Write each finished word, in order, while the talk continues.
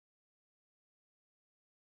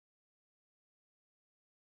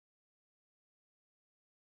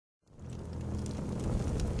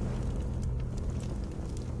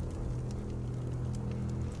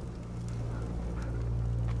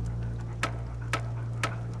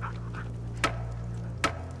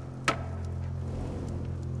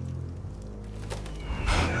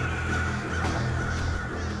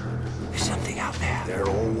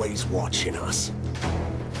always watching us.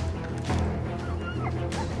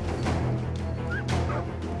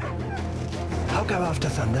 I'll go after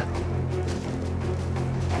Thunder.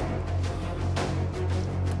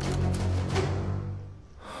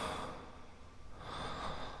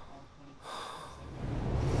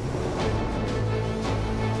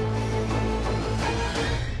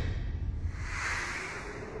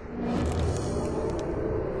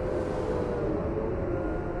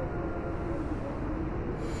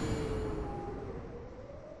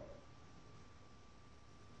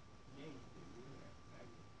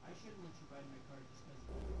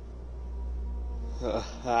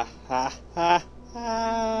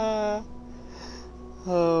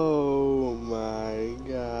 Oh my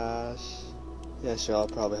gosh. Yeah, sure, I'll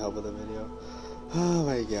probably help with the video. Oh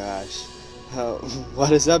my gosh.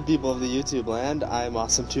 What is up, people of the YouTube land? I'm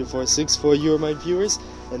Awesome2464, you are my viewers,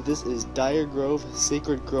 and this is Dire Grove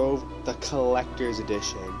Sacred Grove, the Collector's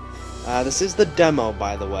Edition. This is the demo,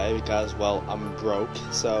 by the way, because, well, I'm broke,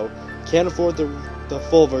 so can't afford the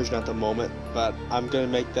full version at the moment, but I'm going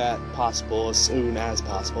to make that possible as soon as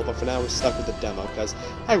possible. But for now, we're stuck with the demo, because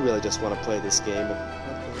I really just want to play this game.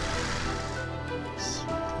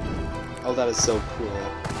 Oh, that is so cool.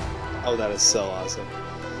 Oh, that is so awesome.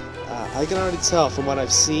 I can already tell from what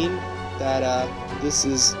I've seen that this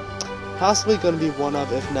is possibly going to be one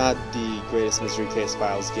of, if not the greatest Mystery Case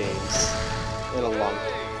Files games in a long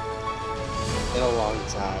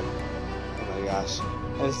time. Oh my gosh.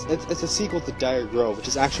 And it's a sequel to Dire Grove, which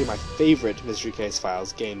is actually my favorite Mystery Case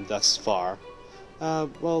Files game thus far.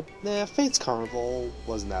 Well, Fate's Carnival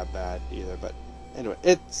wasn't that bad either, but anyway,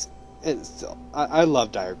 it's still, I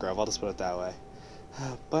love Dire Grove, I'll just put it that way.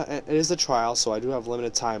 But it is a trial, so I do have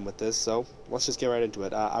limited time with this, so let's just get right into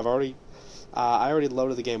it. I already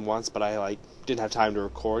loaded the game once, but I didn't have time to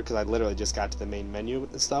record because I literally just got to the main menu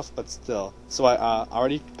and stuff, but still. So I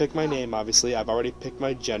already picked my name, obviously. I've already picked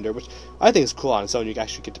my gender, which I think is cool on its own. You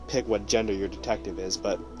actually get to pick what gender your detective is,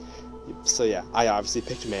 but so yeah, I obviously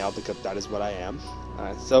picked male because that is what I am.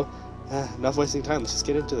 Alright, so enough wasting time, let's just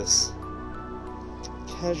get into this.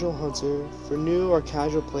 Casual Hunter, for new or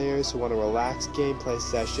casual players who want a relaxed gameplay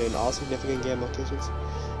session, all significant game locations.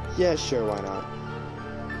 Yeah, sure, why not?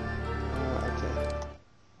 Okay.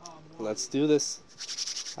 Let's do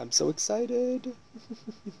this. I'm so excited.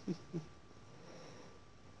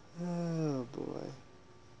 Oh boy.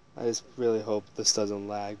 I just really hope this doesn't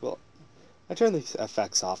lag. Well, I turned the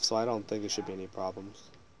effects off, so I don't think there should be any problems.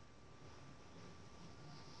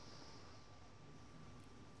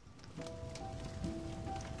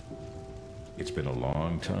 It's been a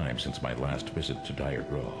long time since my last visit to Dire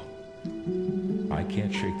Grove. I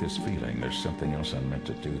can't shake this feeling there's something else I'm meant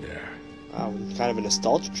to do there. Wow, kind of a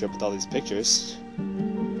nostalgia trip with all these pictures. Oh,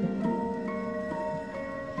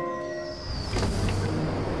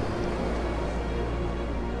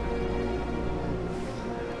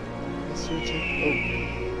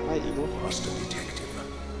 hi, Eagle. Master Detective,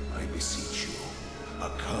 I beseech you. A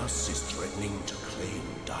curse is threatening to claim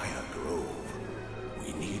Dire Grove.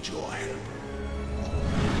 We need your help.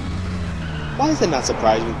 Why is it not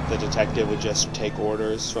surprising that the detective would just take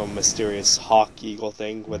orders from a mysterious hawk eagle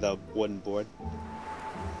thing with a wooden board?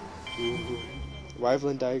 Arrival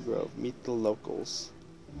in Dire Grove. Meet the locals.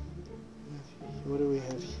 What do we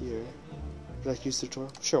have here? Would you like to use the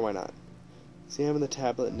tutorial? Sure, why not? Examine the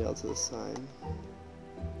tablet nailed to the sign.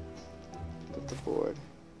 Pick up the board.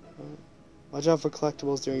 Watch out for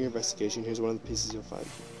collectibles during your investigation. Here's one of the pieces you'll find.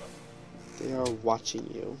 They are watching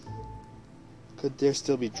you. Could there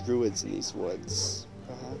still be druids in these woods?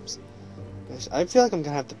 Perhaps. I feel like I'm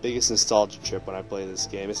gonna have the biggest nostalgia trip when I play this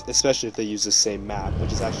game, especially if they use the same map,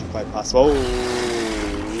 which is actually quite possible. Oh,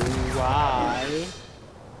 why?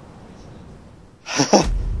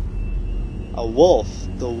 A wolf.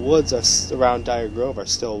 The woods around Dire Grove are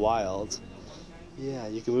still wild. Yeah,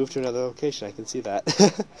 you can move to another location. I can see that.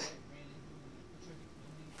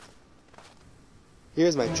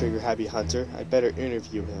 Here's my trigger-happy hunter. I better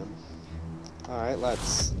interview him. Alright,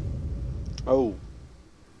 let's... Oh.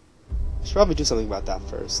 I should probably do something about that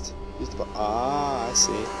first. Use the I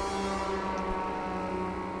see.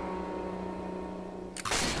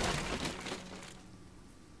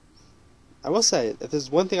 I will say, if there's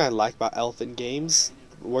one thing I like about Elephant games,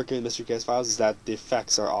 working in Mystery Case Files, is that the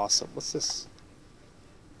effects are awesome. What's this?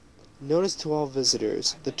 Notice to all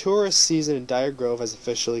visitors. The tourist season in Dire Grove has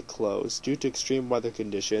officially closed. Due to extreme weather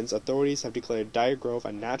conditions, authorities have declared Dire Grove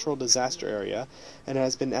a natural disaster area and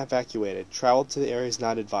has been evacuated. Travel to the area is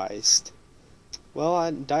not advised.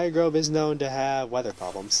 Well, Dire Grove is known to have weather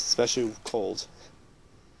problems, especially cold.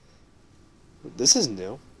 This is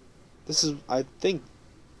new. This is, I think,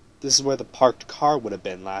 This is where the parked car would have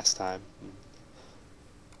been last time.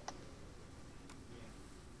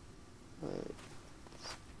 Right.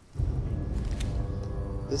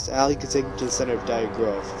 This alley could take me to the center of Dire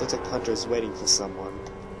Grove. Looks like the hunter is waiting for someone.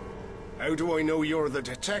 How do I know you're the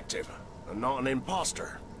detective and not an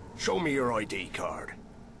imposter? Show me your ID card.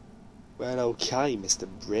 Well, okay, Mr.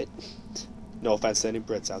 Brit. No offense to any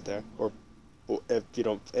Brits out there, or if you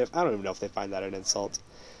don't, I don't even know if they find that an insult.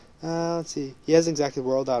 Let's see. He hasn't exactly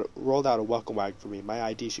rolled out a welcome wagon for me. My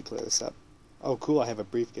ID should clear this up. Oh, cool. I have a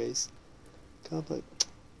briefcase. Complete.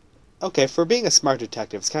 Okay, for being a smart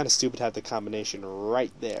detective, it's kind of stupid to have the combination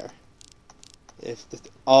right there.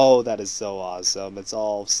 Oh, that is so awesome. It's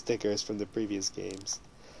all stickers from the previous games.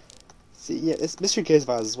 See, yeah, Mystery Case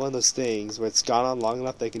Files is one of those things where it's gone on long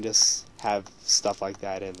enough they can just have stuff like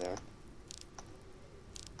that in there.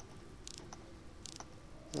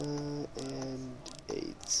 And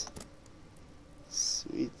 8.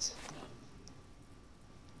 Sweet.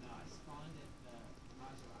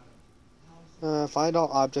 Find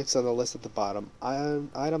all objects on the list at the bottom.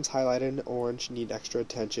 Items highlighted in orange need extra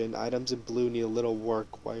attention. Items in blue need a little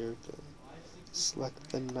work while you're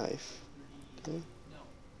select the knife. Okay.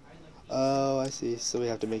 Oh, I see. So we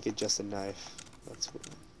have to make it just a knife. That's weird.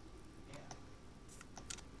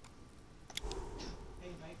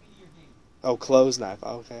 Oh, closed knife.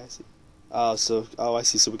 Okay, I see. Oh, I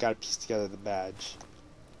see. So we gotta piece together the badge.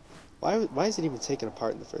 Why is it even taken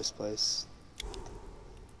apart in the first place?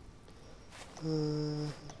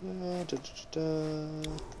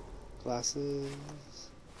 Glasses.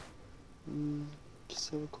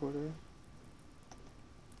 Cassette recorder.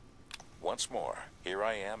 Once more, here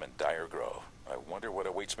I am in Dire Grove. I wonder what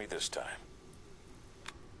awaits me this time.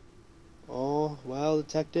 Oh, well,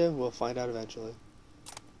 detective, we'll find out eventually.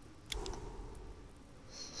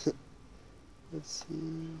 Let's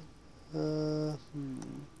see. What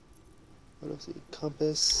else?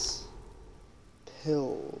 Compass.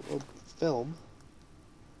 Pill. Oh, film.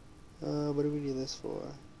 What do we need this for?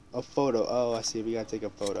 A photo. Oh, I see. We gotta take a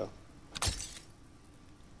photo.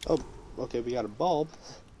 Oh, okay. We got a bulb.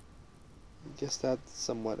 I guess that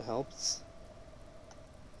somewhat helps.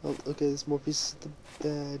 Oh, okay. There's more pieces of the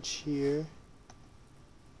badge here.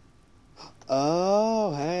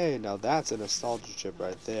 Oh, hey. Now that's a nostalgia chip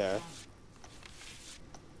right there.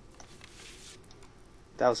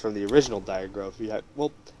 That was from the original Dire Grove.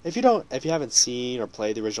 If you haven't seen or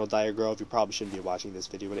played the original Dire Grove, you probably shouldn't be watching this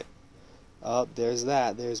video. Oh, there's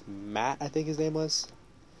that. There's Matt, I think his name was.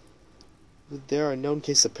 There are known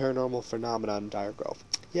cases of paranormal phenomena in Dire Grove.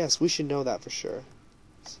 Yes, we should know that for sure.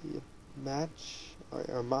 Let's see, a match or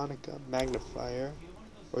harmonica, magnifier,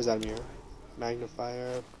 or is that a mirror?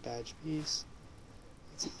 Magnifier, badge piece.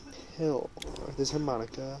 It's a pill. There's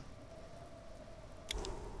harmonica.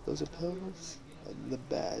 Those are pills. The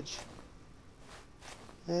badge.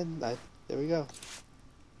 And there we go.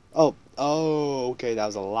 Oh, okay, that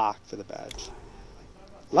was a lock for the badge.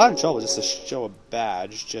 A lot of trouble just to show a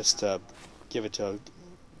badge, just to give it to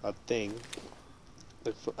a thing,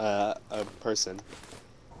 a person.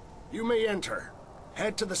 You may enter.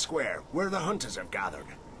 Head to the square, where the hunters have gathered.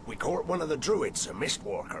 We court one of the druids, a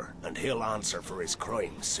mistwalker, and he'll answer for his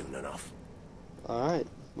crimes soon enough. Alright,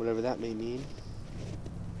 whatever that may mean.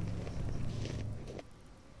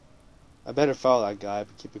 I better follow that guy,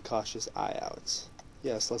 but keep a cautious eye out.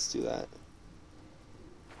 Yes, let's do that.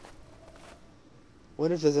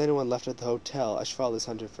 Wonder if there's anyone left at the hotel. I should follow this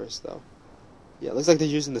hunter first, though. Yeah, it looks like they're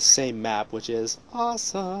using the same map, which is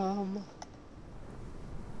awesome.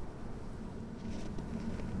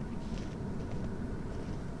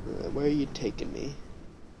 Where are you taking me?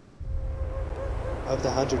 I hope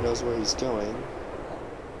the hunter knows where he's going.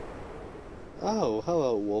 Oh,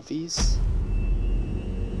 hello, wolfies.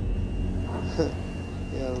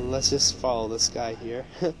 Yeah, let's just follow this guy here.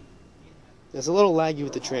 It's a little laggy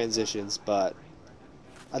with the transitions, but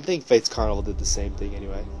I think Fate's Carnival did the same thing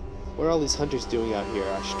anyway. What are all these hunters doing out here?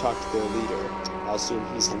 I should talk to their leader. I'll assume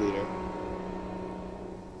he's the leader.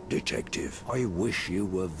 Detective, I wish you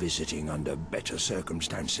were visiting under better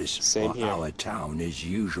circumstances. Same here. Our town is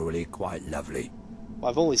usually quite lovely.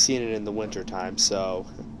 Well, I've only seen it in the winter time, so...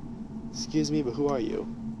 Excuse me, but who are you?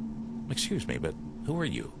 Excuse me, but who are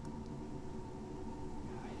you?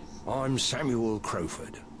 I'm Samuel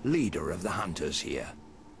Crowford, leader of the hunters here.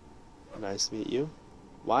 Nice to meet you.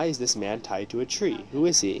 Why is this man tied to a tree? Who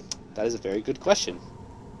is he? That is a very good question.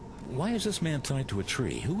 Why is this man tied to a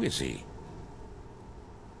tree? Who is he?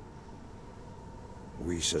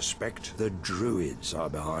 We suspect the druids are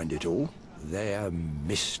behind it all. They're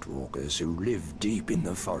mistwalkers who live deep in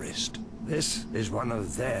the forest. This is one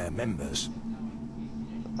of their members.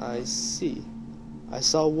 I see. I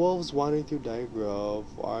saw wolves wandering through Dire Grove.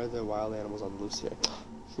 Are there wild animals on the loose here?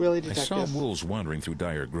 Really, I detective? saw wolves wandering through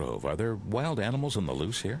Dire Grove. Are there wild animals on the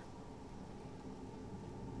loose here?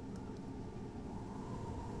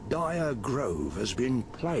 Dire Grove has been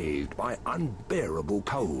plagued by unbearable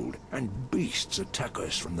cold, and beasts attack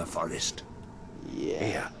us from the forest. Yeah.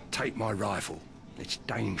 Here, take my rifle. It's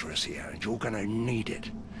dangerous here, and you're gonna need it.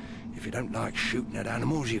 If you don't like shooting at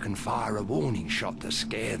animals, you can fire a warning shot to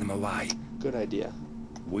scare them away. Good idea.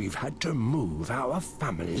 We've had to move our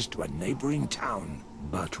families to a neighboring town,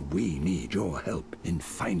 but we need your help in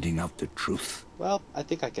finding out the truth. Well, I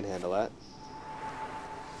think I can handle that.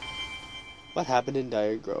 What happened in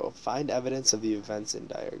Dire Grove? Find evidence of the events in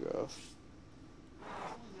Dire Grove.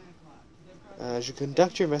 As you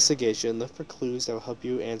conduct your investigation, look for clues that will help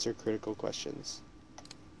you answer critical questions.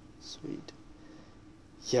 Sweet.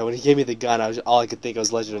 Yeah, when he gave me the gun, all I could think of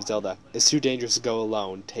was Legend of Zelda. It's too dangerous to go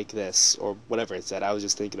alone. Take this, or whatever it said. I was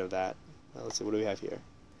just thinking of that. Let's see, what do we have here?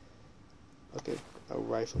 Okay,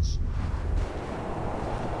 rifles.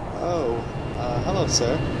 Oh, hello,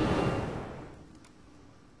 sir.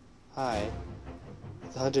 Hi.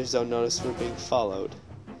 The hunters don't notice we're being followed.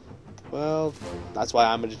 Well, that's why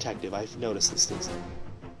I'm a detective. I've noticed these things.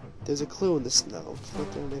 There's a clue in the snow.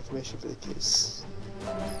 Look at information for the case.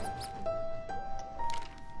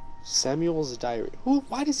 Samuel's diary.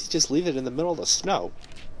 Why does he just leave it in the middle of the snow?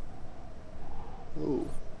 Ooh,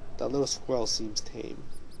 that little squirrel seems tame.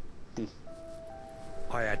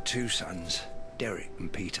 I had two sons, Derek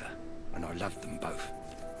and Peter, and I loved them both.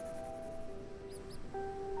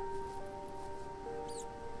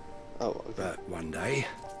 Oh, okay. But one day,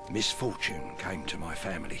 misfortune came to my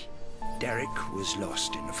family. Derek was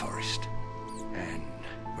lost in the forest, and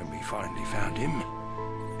when we finally found him,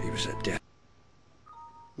 he was at death's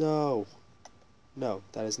No. No,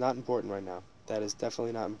 that is not important right now. That is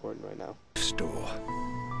definitely not important right now. door.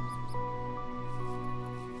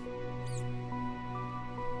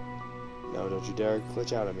 No, don't you dare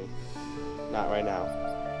glitch out at me. Not right now.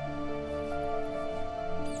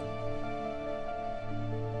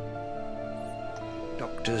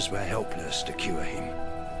 Doctors were helpless to cure him.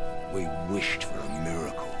 We wished for a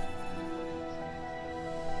miracle.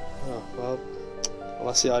 Oh, well,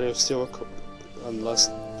 unless the audio still unless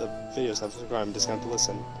the videos have subscribed, I'm just going to have to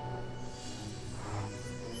listen.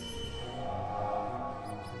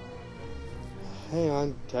 Hang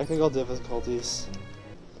on, technical difficulties.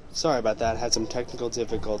 Sorry about that, had some technical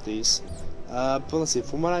difficulties. But let's see,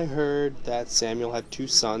 from what I heard, that Samuel had two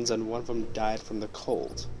sons and one of them died from the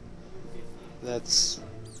cold. That's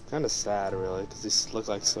kind of sad, really, because he looked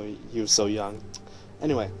like he was so young.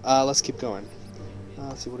 Anyway, let's keep going.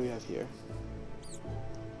 Let's see, what do we have here?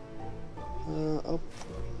 Oh,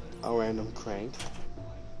 a random crank.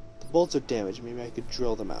 The bolts are damaged. Maybe I could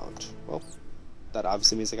drill them out. Well, that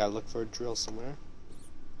obviously means I gotta look for a drill somewhere.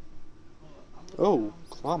 Oh,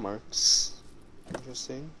 claw marks.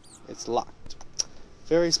 Interesting. It's locked.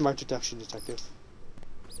 Very smart deduction, detective.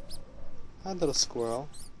 Hi, little squirrel.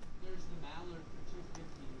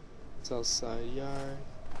 It's outside yard.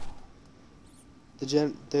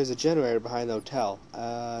 There's a generator behind the hotel.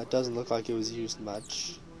 It doesn't look like it was used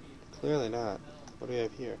much. Clearly not. What do we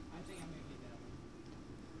have here?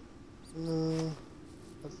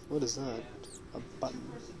 What is that? A button.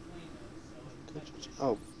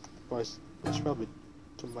 Oh, boys, I should probably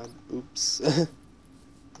combine. Oops.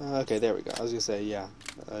 Okay, there we go. I was gonna say, yeah.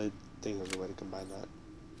 I think there's a way to combine that.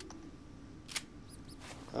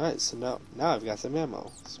 Alright, so now I've got some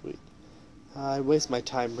ammo. Sweet. I'd waste my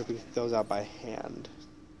time ripping those out by hand.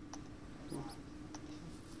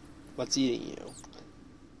 What's eating you?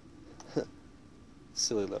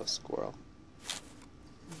 Silly little squirrel.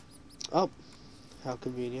 Oh, how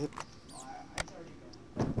convenient.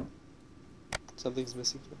 Something's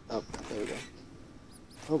missing. Oh, there we go.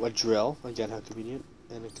 Oh, a drill. Again, how convenient.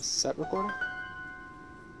 And a cassette recorder?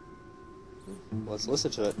 Let's listen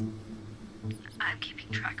to it. I'm keeping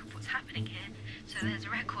track of what's happening here, so there's a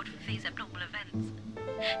record for these abnormal events.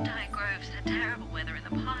 Dire Grove's had terrible weather in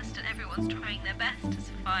the past, and everyone's trying their best to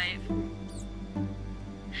survive.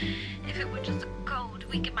 If it were just cold,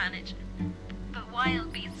 we could manage. But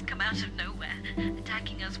wild beasts come out of nowhere,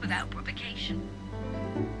 attacking us without provocation.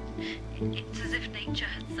 It's as if nature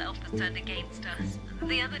herself has turned against us.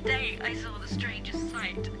 The other day, I saw the strangest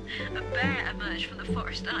sight. A bear emerged from the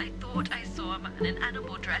forest, and I thought I saw a man in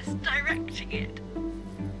animal dress directing it.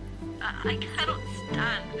 I cannot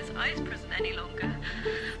stand this ice prison any longer,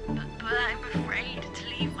 but I'm afraid to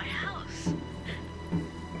leave my house.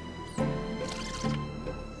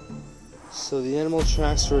 So the animal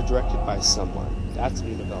tracks were directed by someone. That's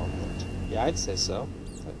new development. Yeah, I'd say so.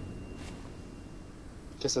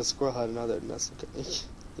 Guess that squirrel had another nest.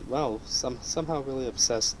 Wow, somehow really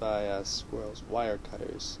obsessed by squirrels. Wire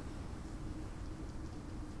cutters.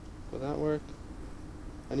 Will that work?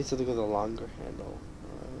 I need something with a longer handle.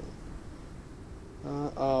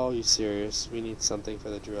 Alright. Oh, you serious? We need something for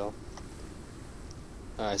the drill.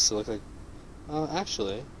 Alright, so look like...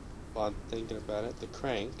 actually, while I'm thinking about it, the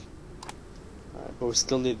crank. Alright, but we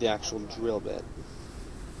still need the actual drill bit.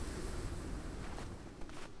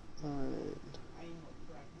 Alright.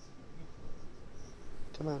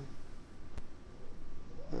 Come on.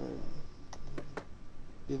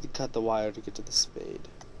 Need to cut the wire to get to the spade.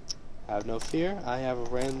 Have no fear, I have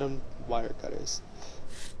random wire cutters.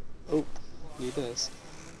 Oh, need this.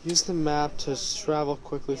 Use the map to travel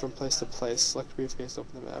quickly from place to place. Select briefcase,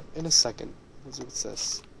 open the map. In a second. Let's see what's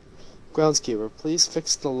this. Groundskeeper, please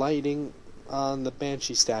fix the lighting on the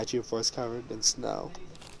Banshee statue before it's covered in snow.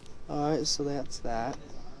 Alright, so that's that.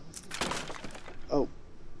 Oh.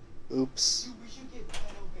 Oops.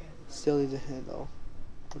 Still need a handle.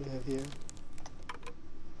 What do we have here?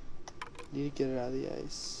 Need to get it out of the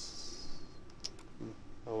ice.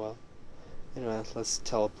 Oh well. Anyway, let's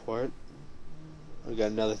teleport. We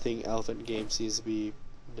got another thing Elephant Game seems to be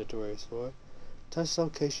notorious for. Touch the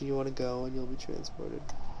location you want to go and you'll be transported.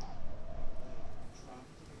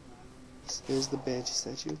 So there's the Banshee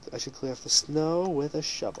statue. I should clear off the snow with a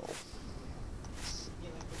shovel.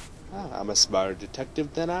 I'm a smarter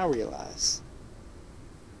detective than I realize.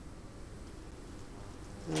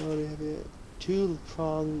 What do we have here?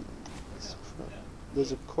 Two-pronged...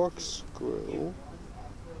 There's a corkscrew.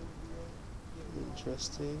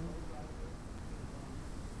 Interesting.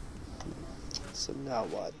 So now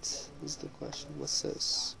what is the question? What's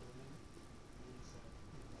this?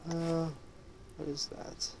 What is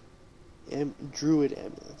that? Druid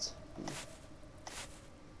amulet.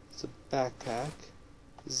 It's a backpack.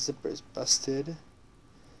 Zipper's busted.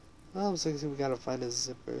 Well, looks like we gotta find a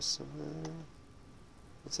zipper somewhere.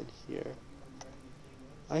 What's in here?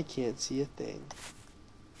 I can't see a thing.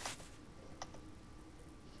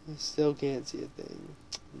 I still can't see a thing.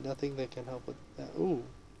 Nothing that can help with that. Ooh.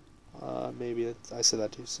 Maybe I said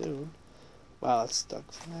that too soon. Wow, it's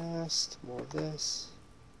stuck fast. More of this.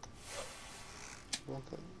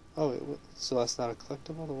 Okay. Oh, wait, so that's not a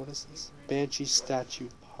collectible? Or what is this? Banshee statue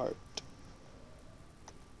part.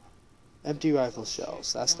 Empty rifle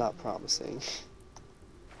shells. That's not promising.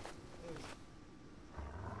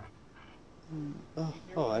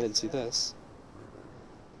 Oh, I didn't see this.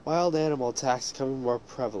 Wild animal attacks becoming more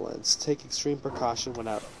prevalent. Take extreme precaution when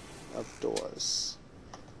out of doors.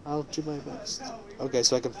 I'll do my best. Okay,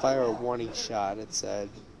 so I can fire a warning shot, it said.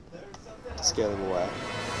 Scare them away.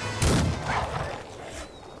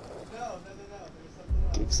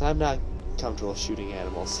 Because I'm not comfortable shooting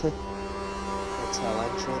animals. Hotel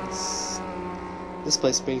entrance. This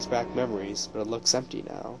place brings back memories, but it looks empty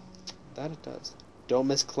now. That it does. Don't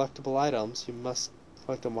miss collectible items. You must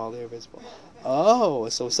collect them while they're visible. Oh,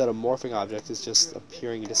 so instead of morphing objects, it's just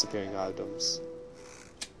appearing and disappearing items.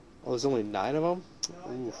 Oh, there's only 9 of them?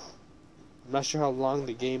 Oof. I'm not sure how long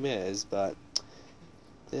the game is, but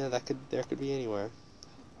yeah, there could be anywhere.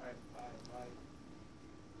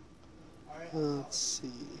 Let's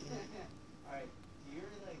see.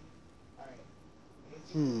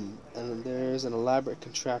 And there's an elaborate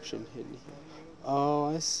contraption hidden here. Oh,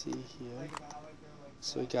 I see here.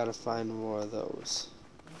 So we gotta find more of those.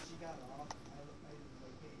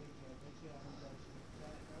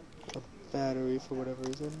 A battery for whatever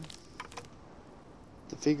reason.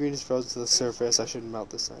 The figurine is frozen to the surface. I should melt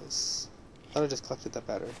this ice. Thought I just collected that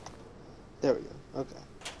battery. There we go. Okay.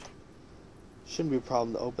 Shouldn't be a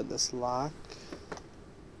problem to open this lock.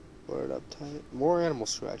 Board it up tight. More animal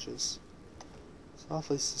scratches. It's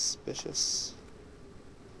awfully suspicious.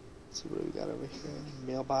 Let's see what we got over here.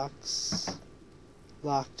 Mailbox.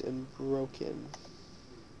 Locked and broken.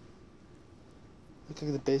 Look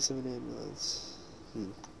like the base of an ambulance.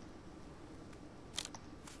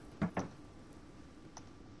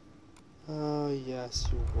 Oh, yes,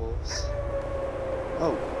 you wolves.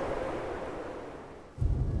 Oh.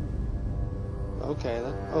 Okay,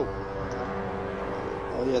 then. Oh.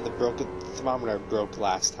 Oh, yeah, the thermometer broke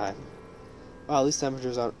last time. Wow, at least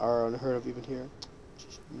temperatures are unheard of even here.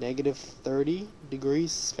 Negative 30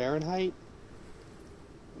 degrees Fahrenheit?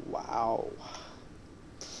 Wow.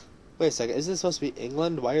 Wait a second, isn't this supposed to be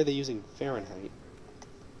England? Why are they using Fahrenheit?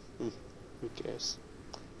 Who cares?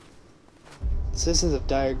 The citizens of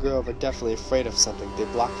Dire Grove are definitely afraid of something. They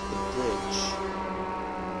blocked the bridge.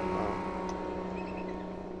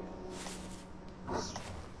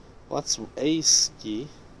 Well, that's a ski.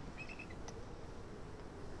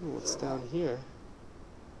 Ooh, what's down here?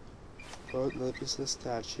 quote, another piece of the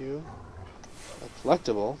statue. A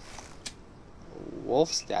collectible. A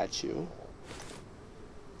wolf statue.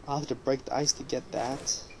 I'll have to break the ice to get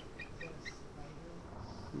that.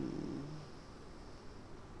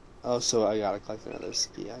 Oh, so I gotta collect another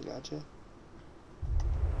ski, I gotcha.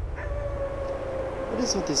 What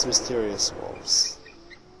is with these mysterious wolves?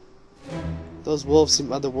 Those wolves seem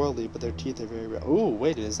otherworldly, but their teeth are very red. Ooh,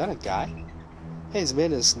 wait, is that a guy? Hey, he's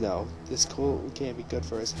made of snow. This cold can't be good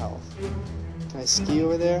for his health. Can I ski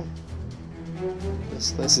over there?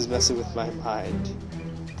 This place is messing with my mind.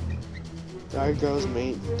 Dark Grove's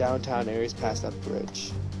main downtown areas past that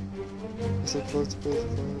bridge. Is it close to bridge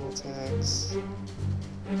for animal attacks?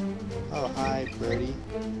 Oh, hi, birdie.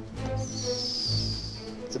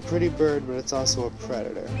 It's a pretty bird, but it's also a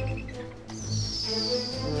predator.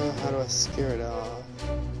 How do I scare it off?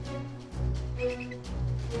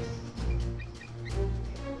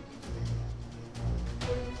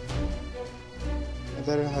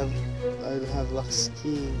 I'd have luck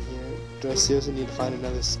skiing here. Do I seriously need to find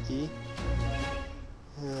another ski?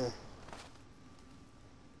 Man.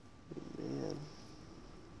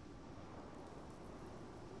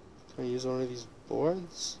 Can I use one of these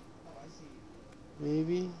boards?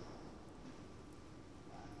 Maybe?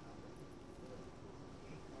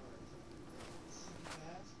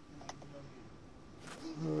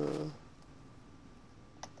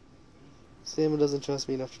 Sam doesn't trust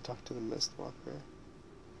me enough to talk to the Mistwalker.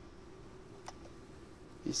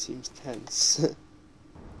 He seems tense. Is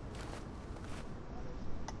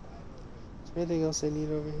there anything else I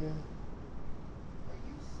need over here?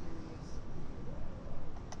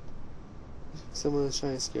 Someone was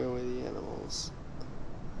trying to scare away the animals.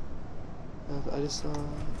 I just saw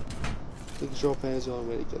the control panel is the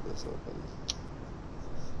only way to get this open.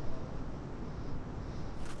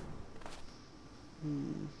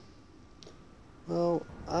 Well,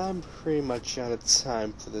 I'm pretty much out of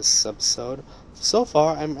time for this episode. So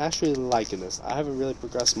far, I'm actually liking this. I haven't really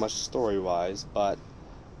progressed much story-wise, but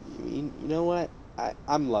you know what?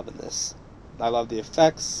 I'm loving this. I love the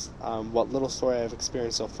effects. What little story I've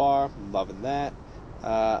experienced so far, I'm loving that.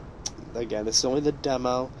 Again, this is only the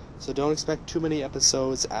demo, so don't expect too many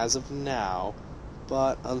episodes as of now.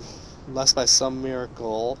 But unless by some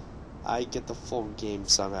miracle I get the full game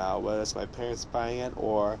somehow, whether it's my parents buying it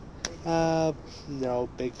or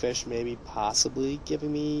Big Fish maybe possibly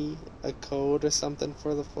giving me a code or something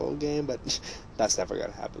for the full game, but that's never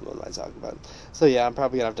gonna happen. What am I talking about? So yeah, I'm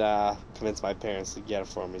probably gonna have to convince my parents to get it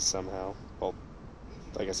for me somehow. Well,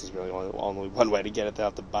 I guess there's really only one way to get it. They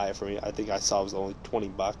have to buy it for me. I think I saw it was only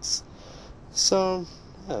 $20. So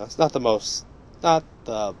yeah, it's not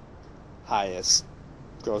the highest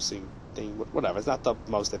grossing thing, whatever. It's not the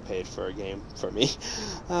most they paid for a game for me.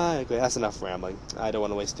 Anyway, that's enough rambling. I don't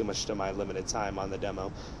want to waste too much of my limited time on the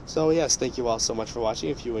demo. So yes, thank you all so much for watching.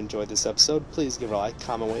 If you enjoyed this episode, please give it a like,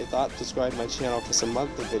 comment what you thought, subscribe to my channel for some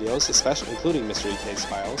other videos, especially including Mystery Case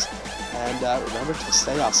Files, and remember to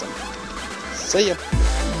stay awesome. See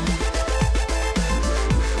ya!